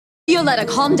Violetta,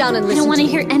 calm down and listen. I don't want to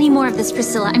hear any more of this,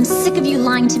 Priscilla. I'm sick of you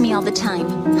lying to me all the time.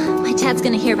 My dad's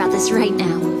gonna hear about this right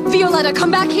now. Violetta, come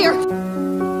back here!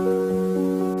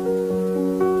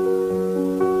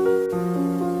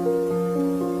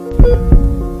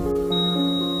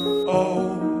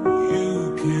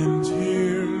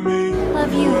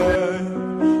 Love you.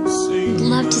 I'd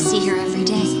love to see her every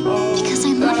day, because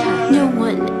I love her. No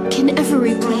one can ever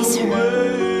replace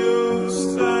her.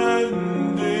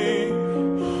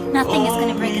 Nothing is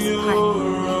gonna break us apart.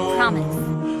 I promise.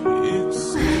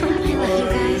 I love you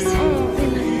guys. I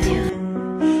love you too.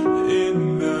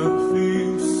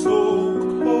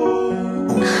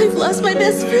 I've lost my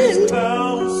best friend.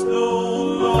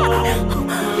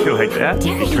 You like that?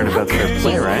 Dare you Turn about not fair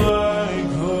play, right?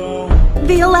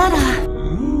 Violetta!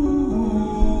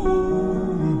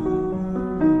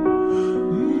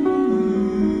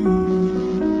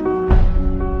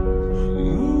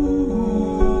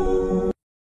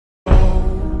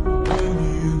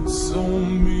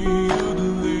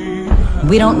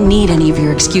 We don't need any of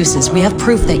your excuses. We have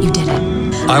proof that you did it.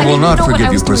 I will not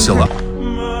forgive you, Priscilla.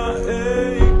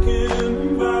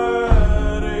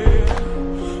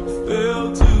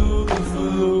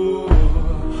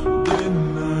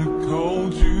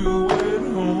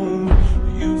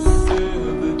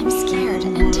 I'm scared,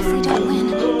 and if we don't win,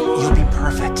 You'll be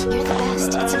perfect. you're the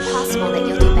best. It's impossible that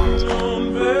you'll do bad.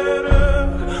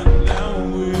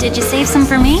 Did you save some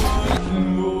for me?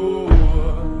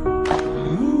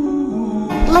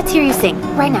 Let's hear you sing,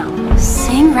 right now.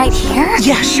 Sing right here?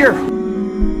 Yeah, sure.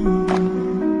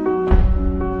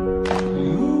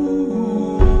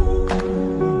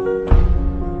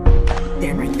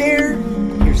 Stand right there.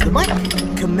 Here's the mic.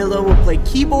 Camilla will play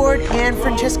keyboard and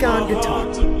Francesca on guitar.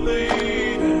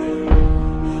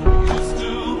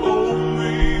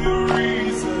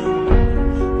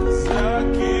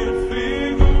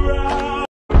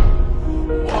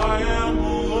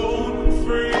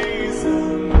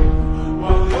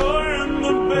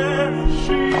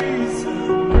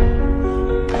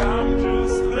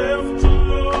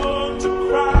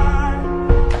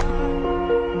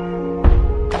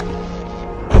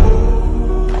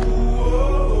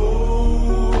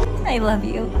 I love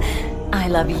you. I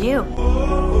love you.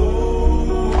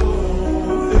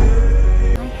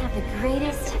 I have the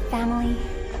greatest family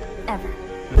ever.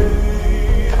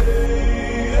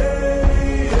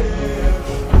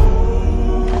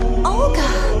 Olga!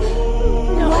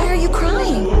 Why are you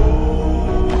crying?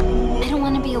 I don't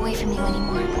want to be away from you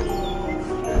anymore.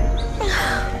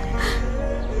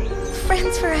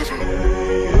 Friends forever.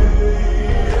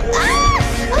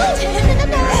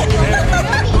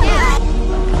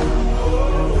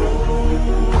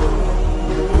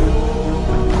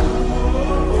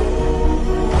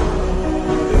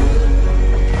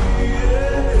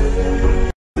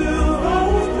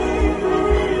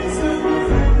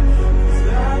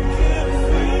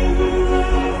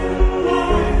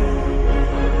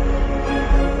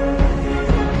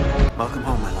 Welcome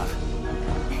home, my love.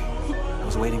 I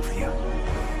was waiting for you.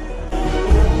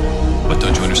 What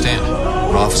don't you understand?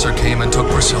 An officer came and took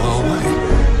Priscilla away.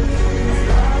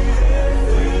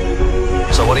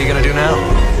 So what are you gonna do now?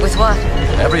 With what?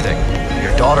 Everything.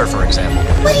 Your daughter, for example.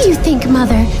 What do you think,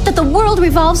 Mother? That the world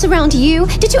revolves around you?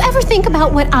 Did you ever think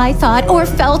about what I thought or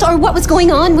felt or what was going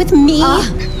on with me?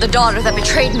 The daughter that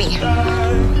betrayed me.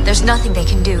 There's nothing they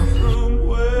can do.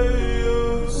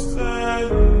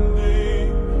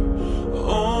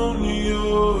 On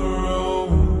your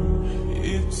own,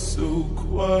 it's so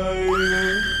quiet.